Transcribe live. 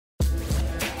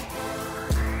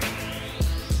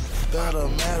Better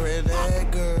marry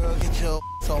that girl, get your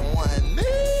on one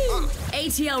knee.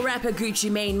 ATL rapper Gucci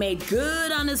Mane made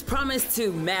good on his promise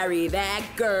to marry that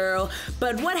girl.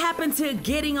 But what happened to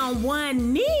getting on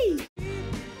one knee? Wait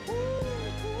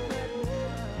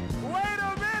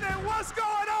a minute, what's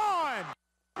going on?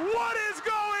 What is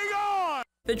going on?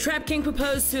 The Trap King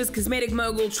proposed to his cosmetic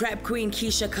mogul Trap Queen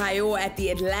Keisha Kayor at the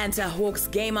Atlanta Hawks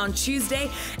game on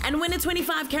Tuesday, and when a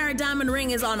 25-carat diamond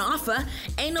ring is on offer,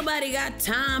 ain't nobody got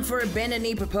time for a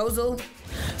bend-a-knee proposal.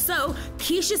 So,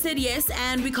 Keisha said yes,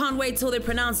 and we can't wait till they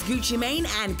pronounce Gucci Mane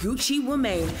and Gucci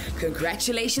Womaine.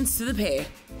 Congratulations to the pair.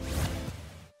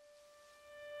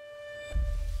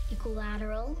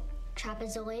 Equilateral,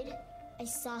 trapezoid,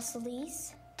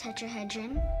 isosceles,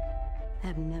 tetrahedron.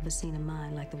 I've never seen a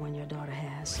mind like the one your daughter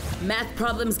has. Math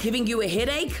problems giving you a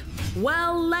headache?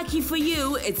 Well, lucky for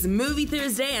you, it's Movie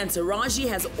Thursday and Taraji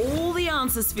has all the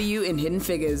answers for you in Hidden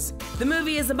Figures. The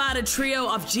movie is about a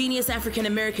trio of genius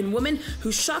African-American women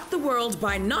who shocked the world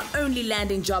by not only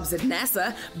landing jobs at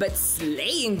NASA, but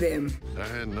slaying them. I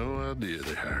had no idea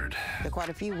they hired. There are quite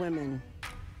a few women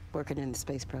working in the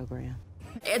space program.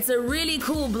 It's a really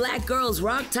cool black girls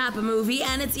rock type of movie,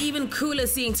 and it's even cooler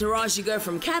seeing Taraji go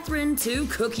from Catherine to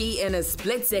Cookie in a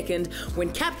split second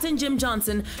when Captain Jim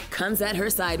Johnson comes at her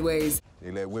sideways.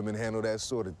 They let women handle that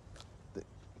sort of thing.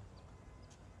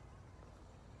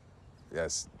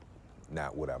 That's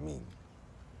not what I mean.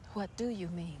 What do you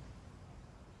mean?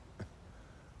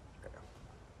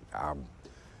 I'm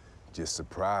just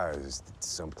surprised it's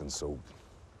something so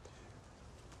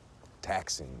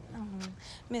taxing.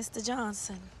 Mr.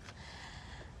 Johnson,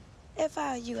 if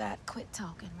I were you, I'd quit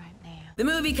talking right now. The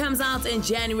movie comes out in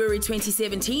January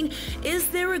 2017. Is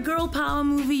there a girl power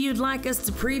movie you'd like us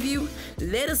to preview?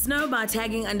 Let us know by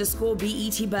tagging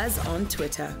 _BET Buzz on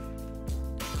Twitter.